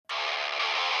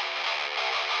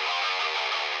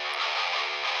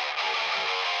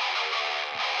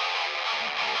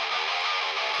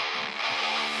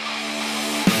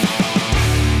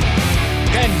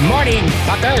morning,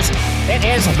 fuckers. It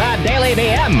is the Daily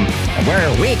BM,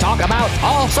 where we talk about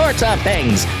all sorts of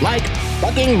things, like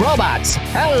fucking robots.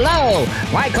 Hello,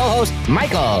 my co-host,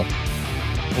 Michael.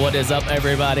 What is up,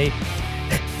 everybody?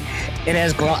 It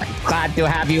is glad to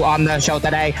have you on the show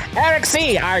today. Eric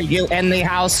C., are you in the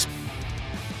house?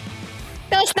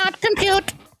 Does not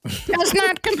compute. Does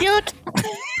not compute.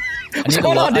 I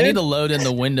need to load in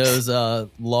the Windows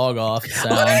log off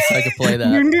sound so I can play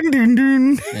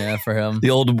that. Yeah, for him. The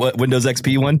old Windows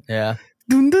XP one? Yeah.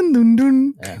 Yeah,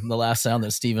 the last sound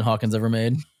that Stephen Hawkins ever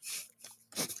made.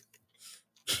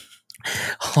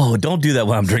 Oh, don't do that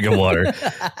while I'm drinking water.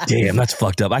 Damn, that's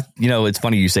fucked up. It's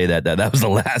funny you say that. That was the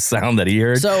last sound that he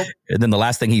heard. So, and then the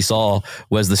last thing he saw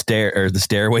was the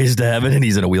stairways to heaven, and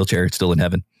he's in a wheelchair, still in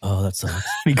heaven. Oh, that sucks.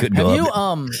 He couldn't go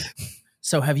up.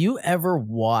 So have you ever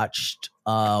watched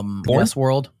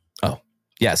Westworld? Oh,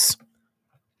 yes.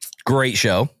 Great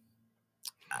show.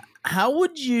 How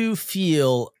would you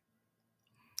feel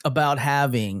about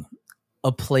having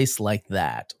a place like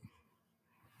that?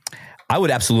 I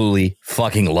would absolutely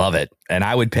fucking love it. And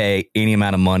I would pay any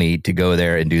amount of money to go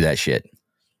there and do that shit.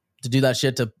 To do that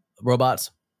shit to robots?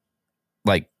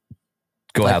 Like,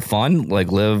 go have fun?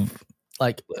 Like, live...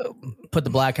 Like, put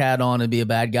the black hat on and be a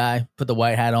bad guy. Put the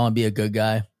white hat on and be a good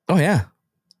guy. Oh, yeah.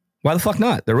 Why the fuck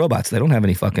not? They're robots. They don't have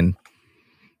any fucking,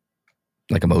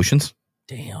 like, emotions.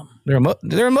 Damn.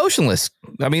 They're emotionless.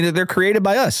 I mean, they're created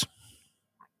by us.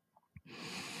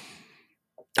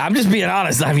 I'm just being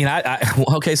honest. I mean,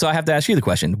 okay, so I have to ask you the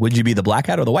question. Would you be the black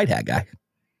hat or the white hat guy?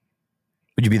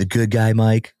 Would you be the good guy,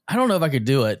 Mike? I don't know if I could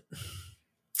do it.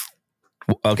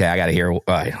 Okay, I got to hear. All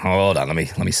right, hold on.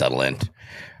 Let me settle in.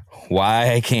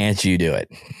 Why can't you do it?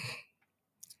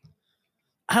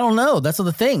 I don't know. That's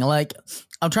the thing. Like,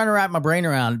 I'm trying to wrap my brain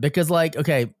around because, like,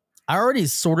 okay, I already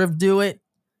sort of do it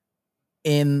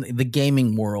in the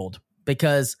gaming world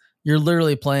because you're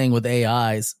literally playing with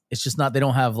AIs. It's just not, they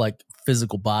don't have like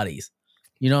physical bodies.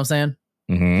 You know what I'm saying?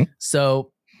 Mm-hmm.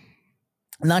 So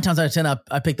 9 times out of 10,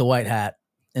 I pick the white hat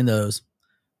in those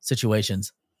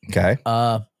situations. Okay.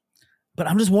 But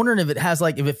I'm just wondering if it has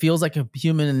like, if it feels like a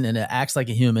human and it acts like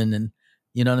a human and,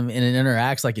 you know what I mean? And it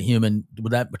interacts like a human,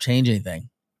 would that change anything?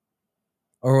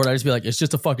 Or would I just be like, it's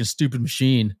just a fucking stupid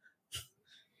machine?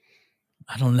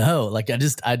 I don't know. Like,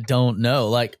 I don't know.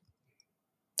 Like,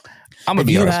 if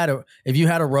you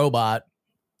had a robot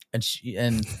and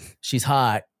she's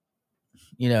hot,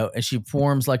 you know, and she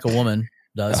forms like a woman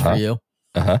does for you,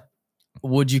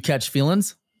 would you catch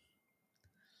feelings?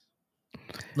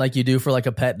 Like you do for like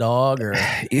a pet dog or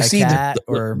cat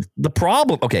or the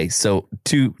problem. Okay, so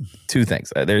two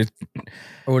things. Or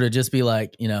would it just be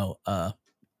like, you know,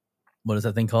 what is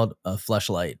that thing called? A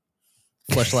fleshlight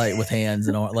with hands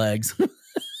and legs.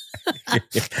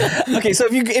 Okay, so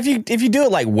if you do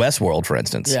it like Westworld, for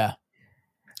instance, yeah,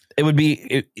 it would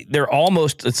be.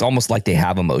 It's almost like they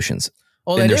have emotions.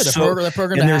 Oh, they do. They're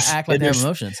programmed to act like they have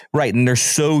emotions, right? And they're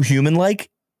so human-like,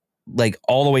 like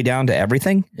all the way down to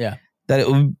everything. Yeah. That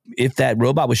if that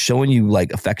robot was showing you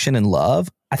like affection and love,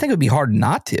 I think it would be hard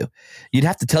not to. You'd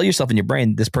have to tell yourself in your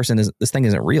brain, this thing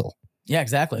isn't real. Yeah,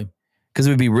 exactly. Because it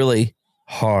would be really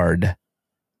hard.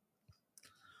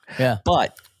 Yeah.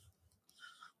 But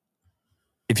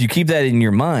if you keep that in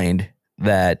your mind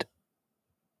that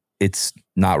it's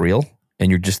not real and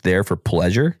you're just there for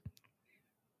pleasure,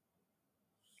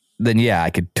 then yeah, I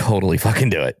could totally fucking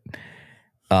do it.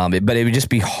 But it would just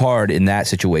be hard in that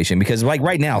situation because like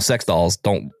right now, sex dolls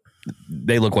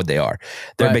they look what they are.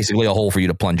 They're basically a hole for you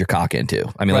to plunge your cock into.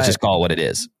 I mean, let's just call it what it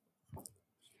is.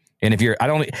 And if I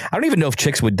don't even know if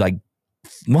chicks would like,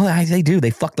 well, they do. They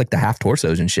fuck like the half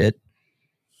torsos and shit.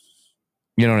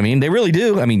 You know what I mean? They really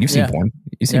do. I mean, you've seen porn.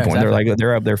 You've seen porn. Exactly.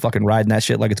 They're up there fucking riding that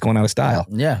shit like it's going out of style.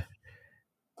 Yeah.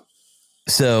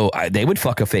 So they would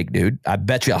fuck a fake dude. I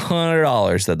bet you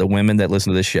 $100 that the women that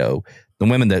listen to this show, the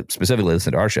women that specifically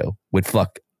listen to our show, would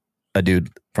fuck a dude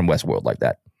from Westworld like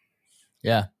that.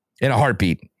 Yeah. In a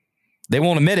heartbeat. They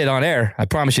won't admit it on air. I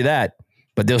promise you that.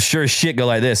 But they'll sure as shit go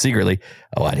like this secretly.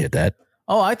 Oh, I'd hit that.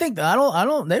 Oh, I think I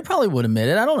don't. They probably would admit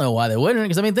it. I don't know why they wouldn't.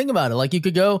 Because I mean, think about it. Like you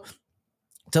could go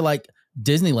to like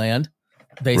Disneyland,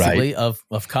 basically of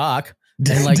cock.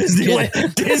 And like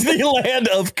Disneyland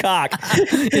of cock.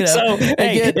 You know, so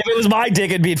if it was my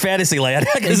dick, it'd be in Fantasyland.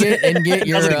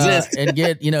 And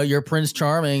get your Prince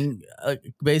Charming,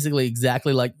 basically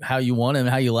exactly like how you want him,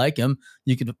 how you like him.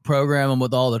 You could program him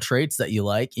with all the traits that you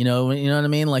like. You know what I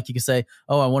mean? Like you could say,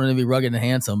 "Oh, I want him to be rugged and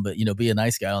handsome, but be a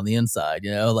nice guy on the inside."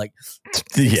 Like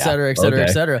et cetera, et cetera,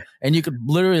 et cetera. And you could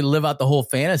literally live out the whole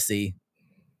fantasy.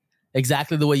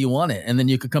 exactly the way you want it. And then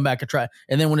you could come back and try.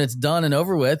 And then when it's done and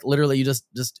over with, literally you just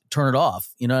turn it off.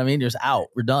 You know what I mean? You're just out.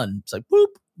 We're done. It's like,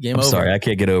 whoop, game over. Sorry, I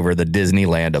can't get over the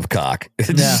Disneyland of cock.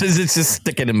 It's just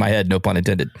sticking in my head, no pun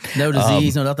intended. No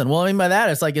disease, no nothing. Well, I mean by that,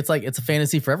 it's like it's a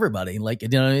fantasy for everybody. Like, you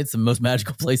know what I mean? It's the most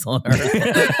magical place on earth.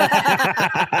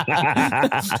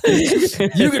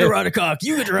 You get to ride a cock.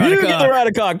 You get to ride a cock. You get to ride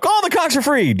a cock. All the cocks are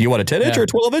free. Do you want a 10 inch or a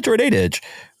 12 inch or an 8 inch?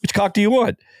 Which cock do you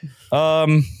want?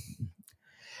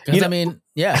 I mean,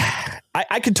 yeah,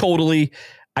 I could totally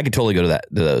go to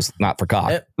those. Not for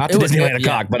cock, not to Disneyland a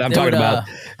cock, but I'm talking about.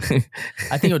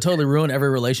 I think it would totally ruin every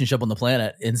relationship on the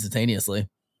planet instantaneously,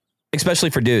 especially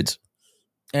for dudes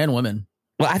and women.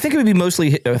 Well, I think it would be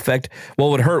mostly it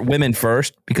would hurt women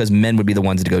first because men would be the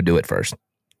ones to go do it first.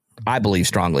 I believe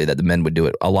strongly that the men would do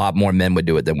it. A lot more men would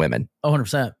do it than women.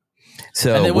 100%.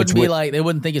 So and they wouldn't be like, they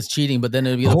wouldn't think it's cheating, but then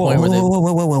it'd be the point where they.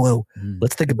 Whoa.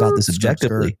 Let's think about this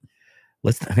objectively.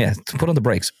 Let's put on the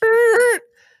brakes.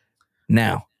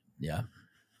 Now. Yeah.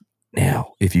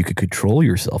 Now, if you could control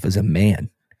yourself as a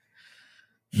man,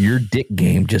 your dick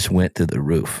game just went through the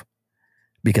roof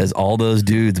because all those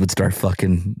dudes would start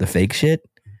fucking the fake shit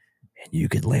and you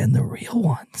could land the real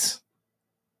ones.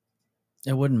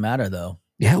 It wouldn't matter though.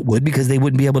 Yeah, it would, because they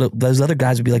wouldn't be able to. Those other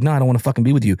guys would be like, "No, I don't want to fucking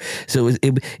be with you." So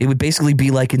it would basically be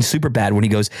like in Superbad when he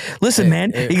goes, "Listen,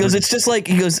 man," he goes, "It's just like,"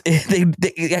 he goes,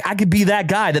 I could be that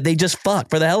guy that they just fucked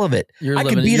for the hell of it. I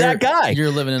could be that guy. You're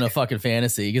living in a fucking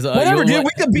fantasy. Whatever, dude. We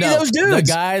could be those dudes. The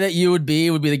guy that you would be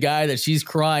the guy that she's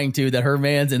crying to, that her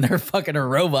man's in there fucking a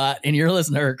robot, and you're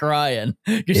listening to her crying.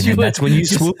 That's when you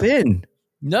swoop in.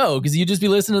 No, because you just be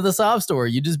listening to the sob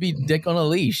story. You just be dick on a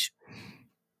leash.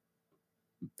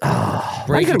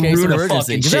 Break the case of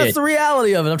emergency. That's the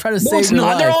reality of it. I'm trying to save your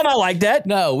life. They're all not like that.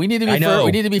 No, we need to be.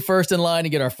 We need to be first in line to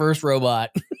get our first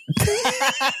robot.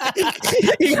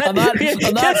 I'm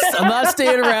not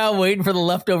staying around waiting for the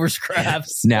leftover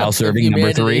scraps. Now serving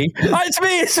number 3. It's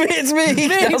me.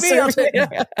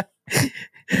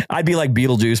 I'd be like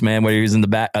Beetlejuice, man, where he's in the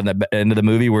back on the end of the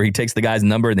movie where he takes the guy's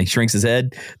number and he shrinks his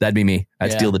head. That'd be me.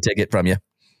 I'd steal the ticket from you.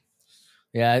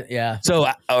 Yeah. So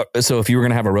if you were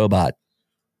gonna have a robot.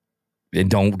 And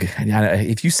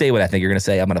if you say what I think you're going to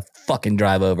say, I'm going to fucking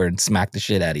drive over and smack the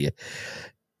shit out of you.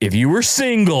 If you were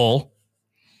single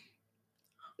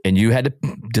and you had to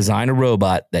design a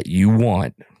robot that you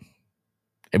want,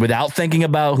 and without thinking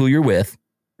about who you're with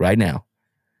right now,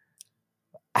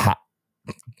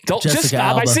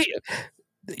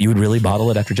 you would really bottle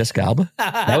it after Jessica Alba?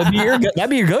 That'd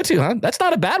be your go-to, huh? That's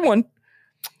not a bad one.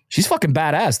 She's fucking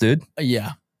badass, dude.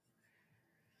 Yeah.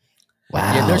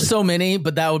 Wow. Yeah, there's so many,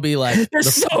 but that would be like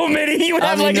there's so many.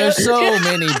 There's so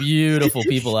many beautiful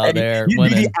people out there. You'd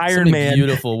women, be the Iron Man.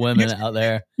 Beautiful women out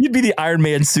there. You'd be the Iron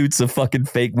Man suits of fucking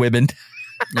fake women.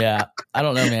 Yeah, I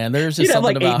don't know, man. There's just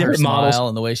something about her smile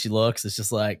and the way she looks. It's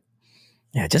just like,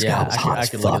 Jessica Alba's hot as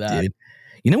fuck, dude.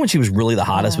 You know when she was really the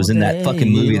hottest was in that fucking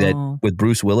movie that with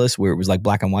Bruce Willis where it was like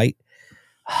black and white.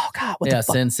 Oh God, what the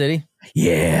fuck? Sin City.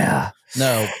 Yeah.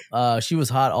 No, she was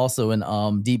hot also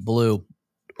in Deep Blue.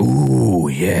 Ooh,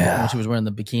 yeah. When she was wearing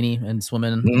the bikini and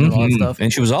swimming and all that stuff.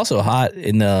 And she was also hot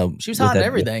in the... She was hot in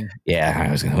everything.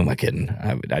 Yeah, who am I kidding?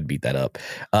 I'd beat that up.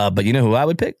 But you know who I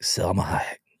would pick? Selma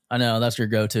Hayek. I know, that's your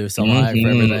go-to. Selma Hayek for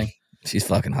everything. She's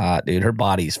fucking hot, dude. Her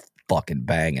body's fucking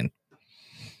banging.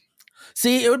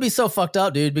 See, it would be so fucked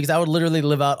up, dude, because I would literally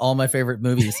live out all my favorite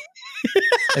movies.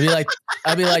 I'd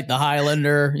be like the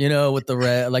Highlander, you know, with the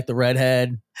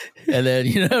redhead, and then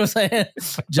you know what I'm saying,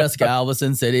 Jessica Alba,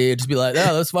 Sin City. It'd just be like,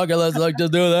 oh, let's like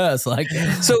just do this. Like,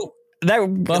 so my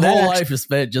whole life is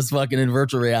spent just fucking in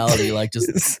virtual reality, like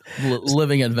just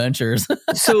living adventures.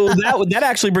 So that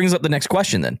actually brings up the next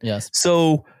question, then. Yes.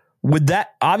 So would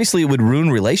that obviously it would ruin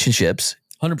relationships,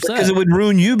 100%, because it would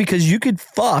ruin you because you could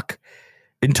fuck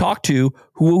and talk to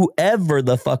whoever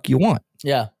the fuck you want.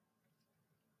 Yeah.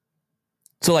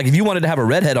 So, like, if you wanted to have a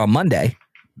redhead on Monday,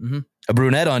 a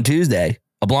brunette on Tuesday,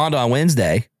 a blonde on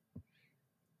Wednesday,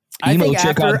 emo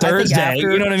chick on Thursday,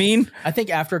 you know what I mean? I think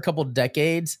after a couple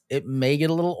decades, it may get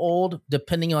a little old,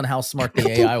 depending on how smart the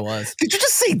AI was. Did you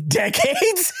just say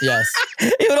decades? Yes.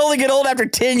 It would only get old after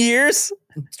 10 years?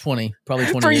 20, probably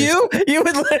 20 for years. You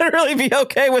would literally be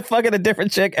okay with fucking a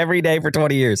different chick every day for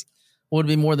 20 years. Would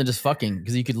be more than just fucking,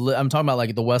 because you could. I'm talking about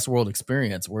like the Westworld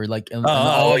experience, where like you're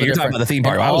talking about the theme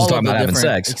park. I was talking about having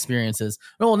sex experiences.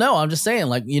 No, I'm just saying,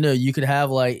 like, you know, you could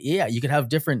have you could have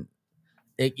different.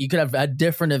 You could have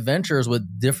different adventures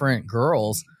with different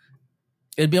girls.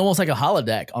 It'd be almost like a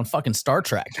holodeck on fucking Star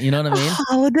Trek. You know what I mean?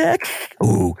 Holodeck.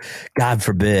 Ooh, God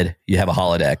forbid you have a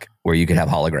holodeck where you could have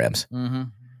holograms,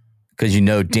 because you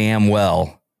know damn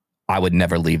well I would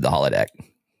never leave the holodeck.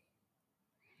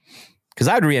 Because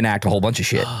I'd reenact a whole bunch of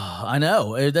shit. I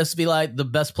know. This would be like the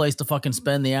best place to fucking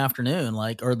spend the afternoon,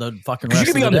 like, or the fucking You rest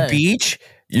could be of on the the day. beach.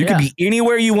 You could be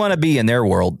anywhere you want to be in their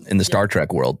world, in the Star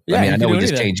Trek world. Yeah, I mean, you I know could we do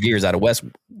just anything. changed gears out of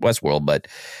Westworld, but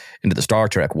into the Star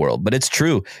Trek world. But it's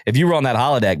true. If you were on that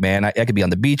holodeck, man, I could be on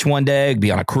the beach one day,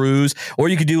 be on a cruise, or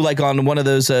you could do like on one of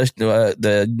those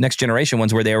the Next Generation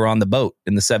ones where they were on the boat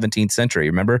in the 17th century.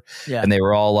 Remember? Yeah. And they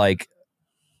were all like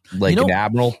You know- an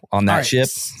admiral on that All right, ship.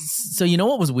 So you know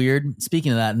what was weird?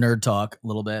 Speaking of that nerd talk a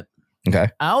little bit, Okay.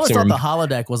 I always So thought we're- the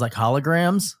holodeck was like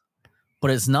holograms,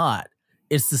 but it's not.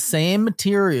 It's the same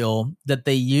material that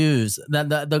they use. That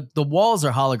the walls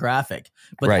are holographic,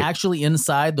 but Right. actually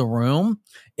inside the room,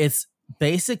 it's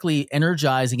basically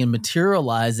energizing and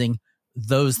materializing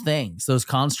those things, those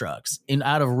constructs,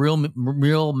 out of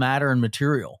real matter and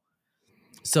material.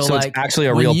 So like it's actually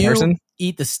a when real you person.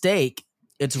 eat the steak,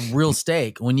 it's real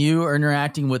steak. When you are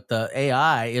interacting with the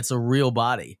AI, it's a real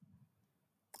body.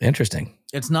 Interesting.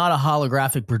 It's not a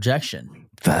holographic projection.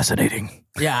 Fascinating.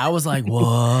 Yeah, I was like,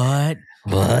 what?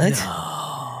 What? No.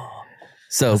 I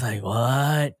So was like,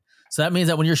 what? So that means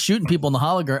that when you're shooting people in the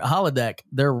holodeck,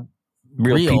 they're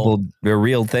real people, they're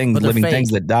real things, but they're living fake. things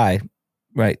that die.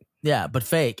 Right. yeah, but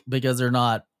fake because they're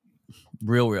not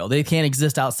real. They can't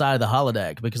exist outside of the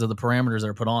holodeck because of the parameters that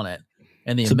are put on it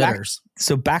and the So back- emitters.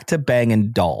 So back to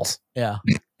banging dolls Yeah.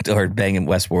 or banging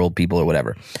Westworld people or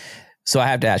whatever. So I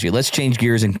have to ask you, let's change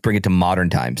gears and bring it to modern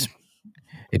times.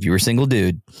 If you were a single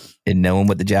dude and knowing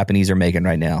what the Japanese are making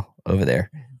right now over there,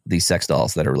 these sex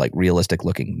dolls that are like realistic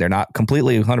looking, they're not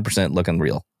completely 100% looking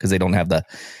real because they don't have the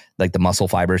muscle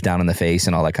fibers down in the face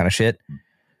and all that kind of shit.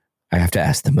 I have to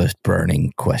ask the most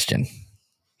burning question.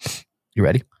 You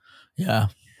ready? Yeah.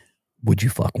 Would you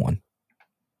fuck one?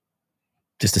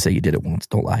 Just to say you did it once.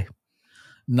 Don't lie.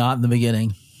 Not in the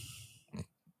beginning.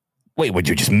 Wait, would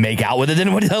you just make out with it?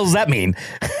 Then what the hell does that mean?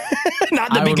 Not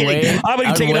in the I would beginning. wait- I'm going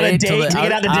I to take would it on a wait till date, the- take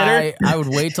it out to dinner. I would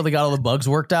wait till they got all the bugs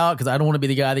worked out because I don't want to be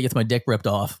the guy that gets my dick ripped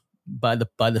off by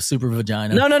the super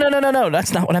vagina. No.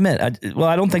 That's not what I meant.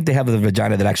 I don't think they have the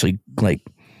vagina that actually like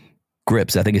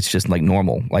grips. I think it's just like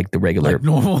normal, like the regular, Like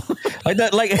normal. like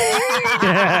that. Like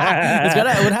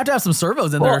It would have to have some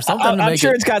servos in there or something to I'm make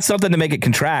sure it. it's got something to make it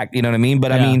contract. You know what I mean?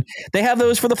 But I Yeah. mean, they have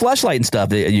those for the fleshlight and stuff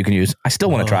that you can use. I still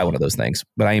want to try one of those things,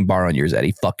 but I ain't borrowing yours,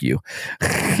 Eddie. Fuck you,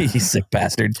 you sick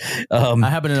bastard. I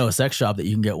happen to know a sex shop that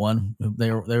you can get one.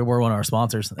 They were one of our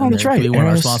sponsors. Oh, that's They'll right. be one of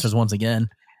our Eros. sponsors once again.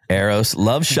 Eros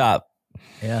Love Shop.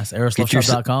 Yes, Get your-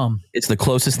 erosloveshop.com. It's the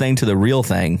closest thing to the real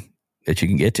thing that you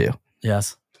can get to.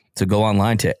 Yes. So go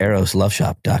online to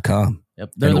erosloveshop.com. Yep.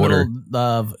 They're in And the order- middle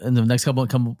of in the next couple in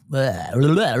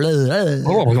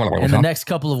the next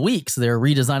couple of weeks, they're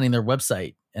redesigning their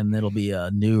website and it'll be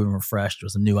new and refreshed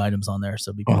with some new items on there.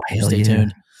 So be Oh, hell stay yeah.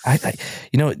 tuned. I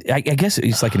guess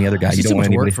it's like any other guy. It's You just don't too want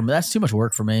much work anybody for me. That's too much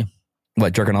work for me.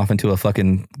 jerking off into a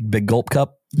fucking big gulp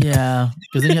cup. Yeah,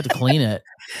 because then you have to clean it.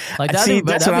 Like that'd See, be,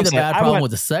 that's that'd what be I'm the saying. bad I problem want-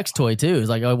 with the sex toy too. Is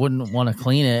like I wouldn't want to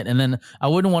clean it, and then I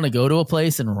wouldn't want to go to a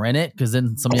place and rent it because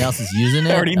then somebody else is using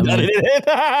it. Already I done mean, it.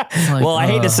 like, Well, I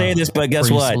hate to say this, but guess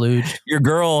free what? splooge. Your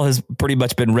girl has pretty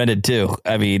much been rented too.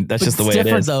 I mean, that's But just the it's way it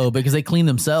different is. though because they clean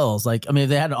themselves. Like I mean, if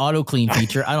they had an auto clean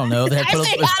feature, I don't know. They had put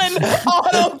an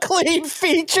auto clean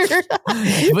feature.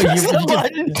 Press the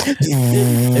button.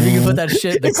 If you can put that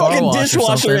shit in the It's car like a wash or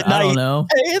dishwasher something, at I don't night. know.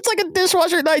 Hey, it's like a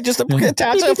dishwasher at night, just to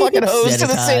attach a fucking hose to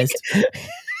the sink.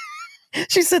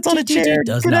 She sits on a chair,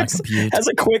 Does not compute. has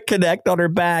a quick connect on her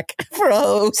back for a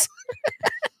hose.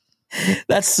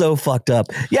 That's so fucked up.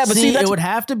 Yeah, but see, it that's, would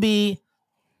have to be,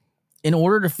 in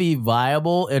order to be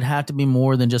viable, it'd have to be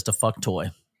more than just a fuck toy.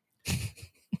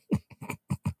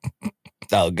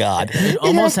 oh god, It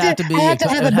almost have to be. It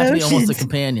would have to be almost a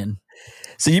companion.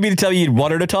 So you mean to tell me you'd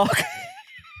want her to talk?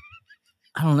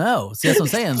 I don't know. See, that's what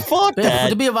I'm saying. Fuck that.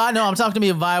 To be a no, I'm talking to be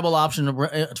a viable option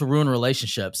to ruin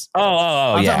relationships. Oh,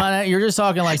 I'm yeah. talking about, you're just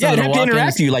talking like Yeah, I'd something have to to walk in.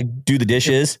 interact with you, like do the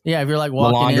dishes. Yeah, if you're like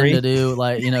walking laundry. in to do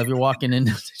like, if you're walking in,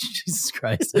 Jesus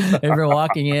Christ, if you're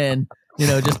walking in,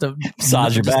 just to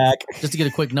Massage your back. just to get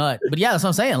a quick nut. But yeah, that's what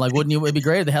I'm saying. Like, wouldn't you? It'd be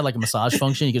great if they had like a massage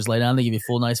function. You could just lay down, they give you a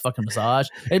full, nice fucking massage.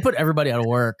 They'd put everybody out of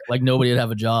work. Like nobody would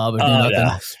have a job or do nothing.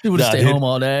 yeah. People would just No, stay dude. home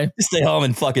all day. Stay home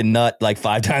and fucking nut like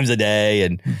 5 times a day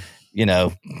and,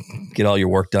 get all your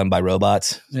work done by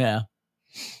robots. Yeah,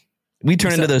 We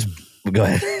turn into those. Go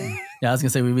ahead. yeah. I was gonna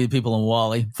say we'd be the people in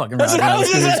Wally, fucking That's riding what I around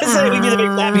was the just scooters. going to say. We get the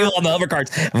big flat people on the hover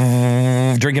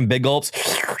carts, drinking big gulps.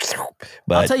 I'll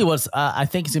But tell you what's I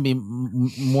think it's gonna be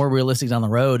more realistic down the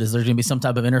road. Is there's gonna be some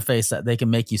type of interface that they can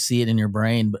make you see it in your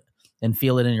brain, and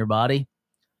feel it in your body,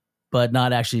 but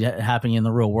not actually happening in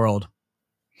the real world.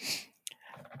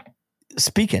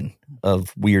 speaking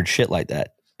of weird shit like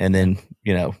that, and then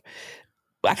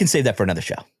I can save that for another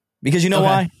show because you know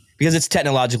why? Because it's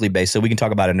technologically based, so we can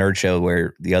talk about a nerd show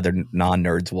where the other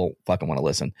non-nerds will fucking want to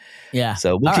listen. Yeah.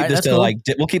 So we'll keep this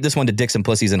to we'll keep this one to dicks and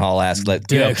pussies and haul ass.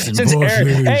 Dicks and since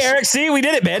pussies. Eric, see, we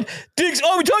did it, man. Dicks.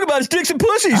 All we talk about is dicks and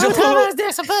pussies.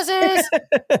 Dicks and pussies.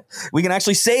 We can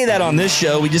actually say that on this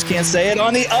show. We just can't say it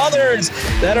on the others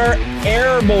that are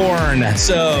airborne.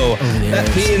 So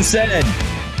that being said,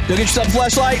 go get yourself a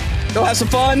fleshlight. Go have some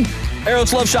fun.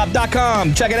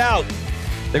 ArrowsLoveShop.com. Check it out.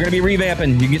 They're going to be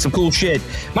revamping. You can get some cool shit.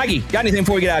 Mikey, got anything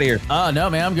before we get out of here? No,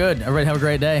 man. I'm good. Everybody have a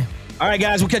great day. All right,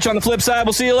 guys. We'll catch you on the flip side.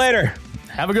 We'll see you later.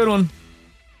 Have a good one.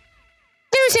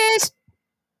 Deuces.